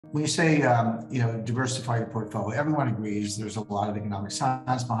When you say, diversify your portfolio, everyone agrees there's a lot of economic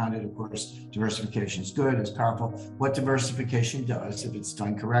science behind it. Of course, diversification is good, it's powerful. What diversification does, if it's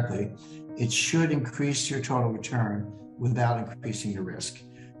done correctly, it should increase your total return without increasing your risk.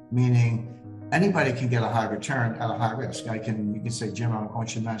 Meaning, anybody can get a high return at a high risk. You can say, Jim, I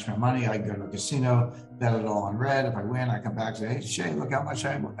want you to manage my money. I can go to a casino, bet it all on red. If I win, I come back and say, hey, Shay, look how much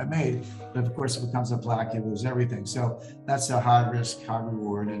I made. But of course, if it comes up black, you lose everything. So that's a high risk, high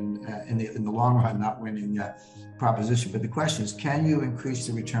reward, and in the long run, not winning proposition. But the question is, can you increase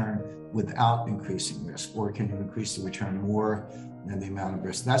the return without increasing risk? Or can you increase the return more than the amount of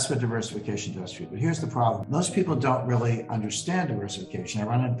risk? That's what diversification does for you. But here's the problem. Most people don't really understand diversification. I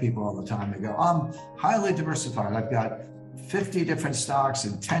run into people all the time. They go, I'm highly diversified. I've got 50 different stocks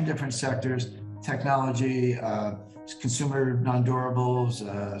in 10 different sectors, technology, consumer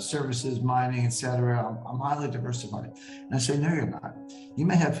non-durables, services, mining, etc. I'm highly diversified. And I say, no, you're not. You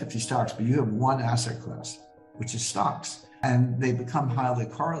may have 50 stocks, but you have one asset class, which is stocks. And they become highly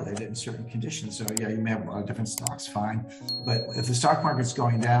correlated in certain conditions. So yeah, you may have a lot of different stocks, fine. But if the stock market's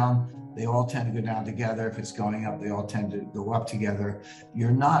going down, they all tend to go down together. If it's going up, they all tend to go up together. You're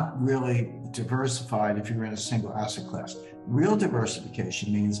not really diversified if you're in a single asset class. Real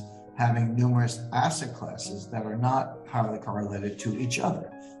diversification means having numerous asset classes that are not highly correlated to each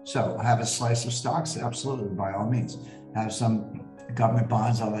other. So have a slice of stocks, absolutely, by all means. Have some government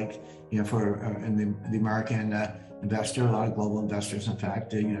bonds. I like, in the American investor, a lot of global investors, in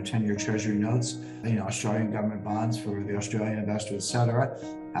fact, 10-year treasury notes, Australian government bonds for the Australian investor, et cetera.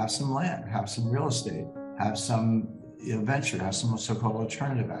 Have some land, have some real estate, have some venture, have some so-called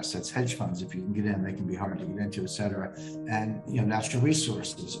alternative assets, hedge funds. If you can get in, they can be hard to get into, et cetera. And natural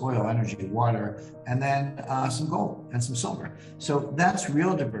resources, oil, energy, water, and then some gold and some silver. So that's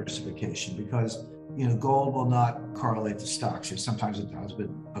real diversification, because gold will not correlate to stocks. Sometimes it does, but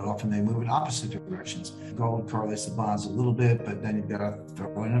often they move in opposite directions. Gold correlates to bonds a little bit, but then you've got to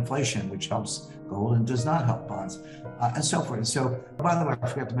throw in inflation, which helps gold and does not help bonds, and so forth. And so, by the way, I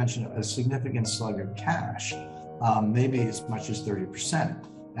forgot to mention a significant slug of cash, maybe as much as 30%.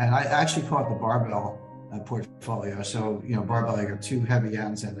 And I actually call it the barbell portfolio. So, barbell, you got two heavy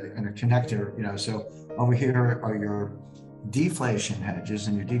ends and a connector, so over here are your deflation hedges,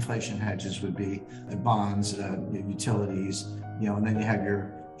 and your deflation hedges would be the bonds, utilities, and then you have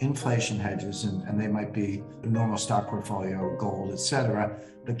your inflation hedges, and they might be a normal stock portfolio, gold, et cetera.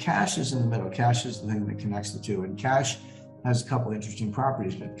 But cash is in the middle. Cash is the thing that connects the two, and cash has a couple of interesting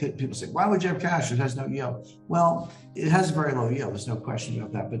properties. But people say, why would you have cash? It has no yield. Well, it has very low yield. There's no question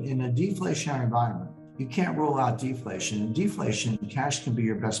about that. But in a deflationary environment, you can't rule out deflation. In deflation, cash can be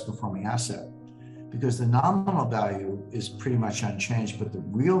your best performing asset, because the nominal value is pretty much unchanged, but the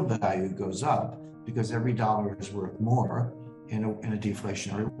real value goes up because every dollar is worth more in a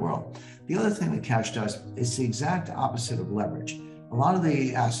deflationary world. The other thing that cash does is the exact opposite of leverage. A lot of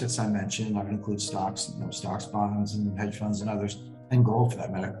the assets I mentioned, I would include stocks, stocks, bonds, and hedge funds and others, and gold for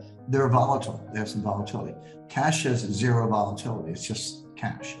that matter, they're volatile. They have some volatility. Cash has zero volatility. It's just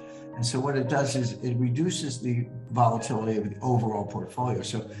cash. And so what it does is it reduces the volatility of the overall portfolio.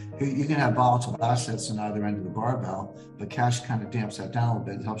 So you can have volatile assets on either end of the barbell, but cash kind of damps that down a little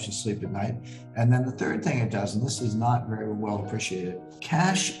bit. It helps you sleep at night. And then the third thing it does, and this is not very well appreciated,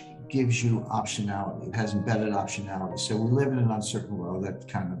 cash gives you optionality. It has embedded optionality. So we live in an uncertain world. That's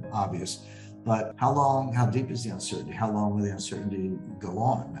kind of obvious. But how deep is the uncertainty? How long will the uncertainty go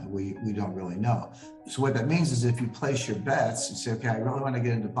on? We don't really know. So what that means is if you place your bets and say, okay, I really want to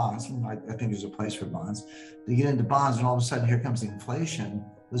get into bonds, and I think there's a place for bonds. You get into bonds and all of a sudden here comes the inflation,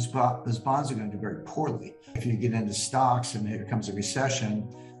 those bonds are going to do very poorly. If you get into stocks and here comes a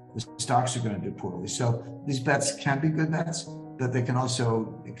recession, the stocks are going to do poorly. So these bets can be good bets, but it can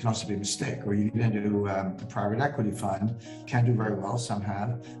also be a mistake. Or you get into a private equity fund, can do very well, some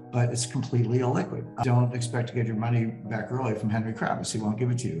have, but it's completely illiquid. Don't expect to get your money back early from Henry Kravis. He won't give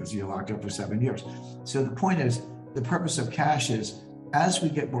it to you as you're locked up for 7 years. So the point is, the purpose of cash is, as we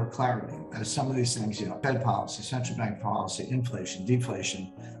get more clarity, as some of these things, Fed policy, central bank policy, inflation,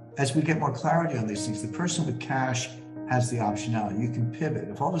 deflation, as we get more clarity on these things, the person with cash has the optionality. You can pivot.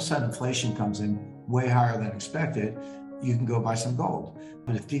 If all of a sudden inflation comes in way higher than expected, you can go buy some gold.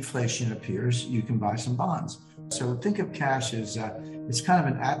 But if deflation appears, you can buy some bonds. So think of cash as it's kind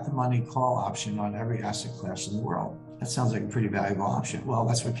of an at-the-money call option on every asset class in the world. That sounds like a pretty valuable option. Well,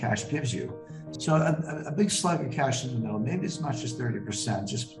 that's what cash gives you. So a big slug of cash in the middle, maybe as much as 30%,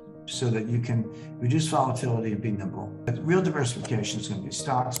 just so that you can reduce volatility and be nimble. But real diversification is going to be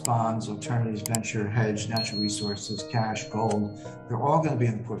stocks, bonds, alternatives, venture, hedge, natural resources, cash, gold. They're all going to be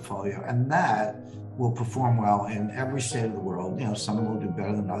in the portfolio, and that will perform well in every state of the world. Some will do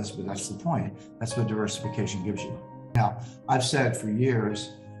better than others, but that's the point. That's what diversification gives you. Now, I've said for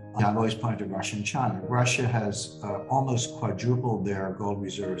years, I've always pointed to Russia and China. Russia has almost quadrupled their gold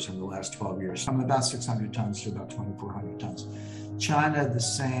reserves in the last 12 years, from about 600 tons to about 2,400 tons. China, the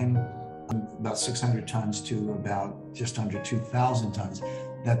same, about 600 tons to about just under 2,000 tons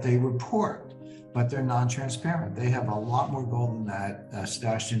that they report, but they're non-transparent. They have a lot more gold than that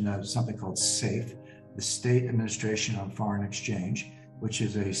stashed in something called SAFE, the State Administration on Foreign Exchange, which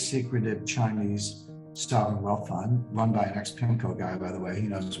is a secretive Chinese sovereign wealth fund run by an ex-PIMCO guy, by the way. He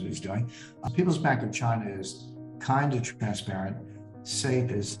knows what he's doing. People's Bank of China is kind of transparent.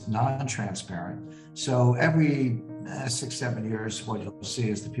 SAFE is non-transparent. So every 6-7 years, what you'll see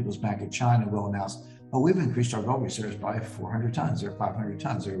is the People's Bank of China will announce, oh, we've increased our gold reserves by 400 tons or 500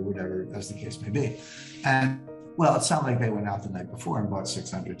 tons or whatever, as the case may be. And well, it sounded like they went out the night before and bought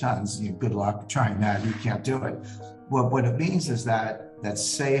 600 tons. Good luck trying that. You can't do it. Well, what it means is that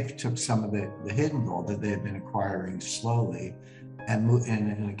SAFE took some of the hidden gold that they had been acquiring slowly and in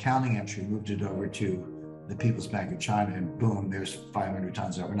an accounting entry moved it over to the People's Bank of China, and boom, there's 500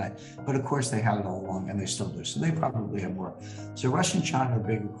 tons overnight. But of course, they had it all along, and they still do. So they probably have more. So Russia and China are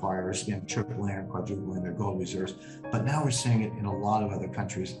big acquirers, again, tripling and quadrupling their gold reserves. But now we're seeing it in a lot of other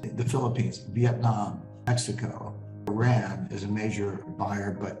countries. The Philippines, Vietnam, Mexico, Iran is a major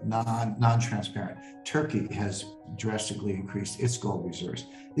buyer, but non-transparent. Turkey has drastically increased its gold reserves.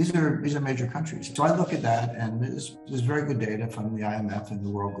 These are major countries. So I look at that, and there's very good data from the IMF and the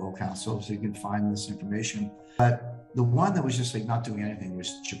World Gold Council, so you can find this information. But the one that was just like not doing anything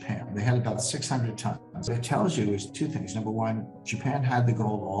was Japan. They had about 600 tons. What it tells you is two things. Number one, Japan had the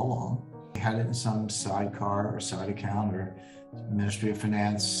gold all along. They had it in some sidecar or side account or Ministry of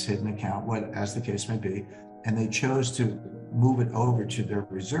Finance hidden account, as the case may be. And they chose to move it over to their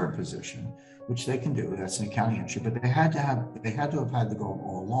reserve position, which they can do. That's an accounting entry, but they had to have had the gold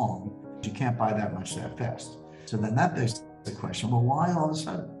all along. You can't buy that much that fast. So then that begs the question: well, why all of a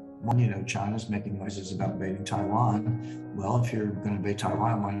sudden? When China's making noises about invading Taiwan. Well, if you're going to invade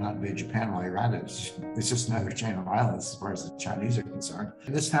Taiwan, why not invade Japan while you're at it? It's just another chain of islands as far as the Chinese are concerned.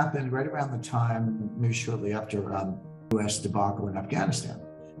 And this happened right around the time, maybe shortly after U.S. debacle in Afghanistan,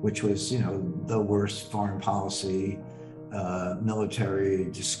 which was, the worst foreign policy,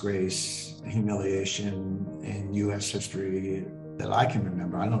 military disgrace, humiliation in U.S. history that I can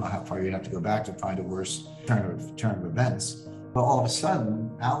remember. I don't know how far you'd have to go back to find a worse turn of events. But all of a sudden,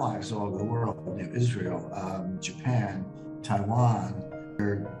 allies all over the world, Israel, Japan, Taiwan,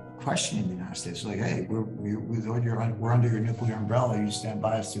 they're questioning the United States. Like, hey, we're under your nuclear umbrella. You stand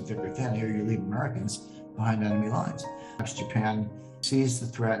by us through thick or thin. Here you leave Americans behind enemy lines. Japan sees the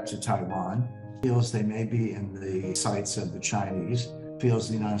threat to Taiwan, feels they may be in the sights of the Chinese, feels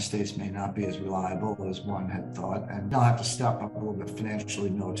the United States may not be as reliable as one had thought, and they'll have to step up a little bit financially,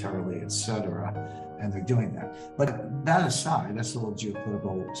 militarily, etc. And they're doing that. But that aside, that's a little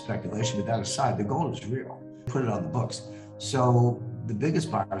geopolitical speculation, but that aside, the gold is real. Put it on the books. So the biggest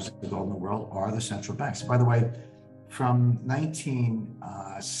buyers of gold in the world are the central banks. By the way, from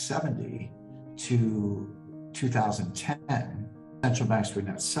 1970 to 2010, central banks were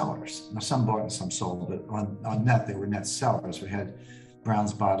net sellers. Now, some bought and some sold, but on net, they were net sellers. We had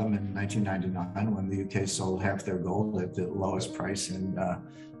Brown's bottom in 1999 when the UK sold half their gold at the lowest price in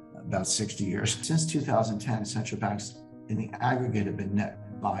about 60 years. Since 2010, central banks in the aggregate have been net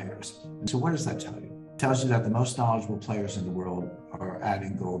buyers. And so what does that tell you? It tells you that the most knowledgeable players in the world are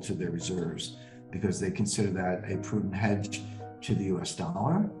adding gold to their reserves because they consider that a prudent hedge to the US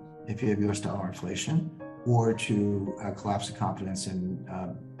dollar, if you have US dollar inflation, or to collapse the confidence in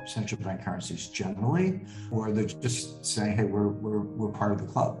central bank currencies generally, or they're just saying, hey, we're part of the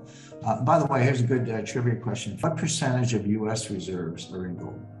club. By the way, here's a good trivia question. What percentage of US reserves are in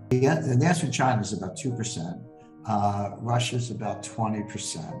gold? The answer in China is about 2%. Russia's about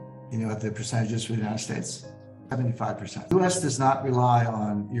 20%. You know what the percentage is for the United States? 75%. The US does not rely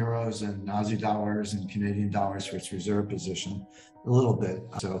on euros and Aussie dollars and Canadian dollars for its reserve position, a little bit.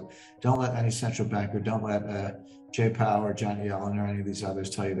 So don't let any central banker, don't let Jay Powell or Janet Yellen or any of these others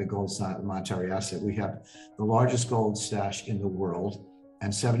tell you that gold's not a monetary asset. We have the largest gold stash in the world,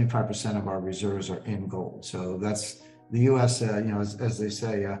 and 75% of our reserves are in gold. So that's the US, as they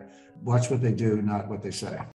say, watch what they do, not what they say.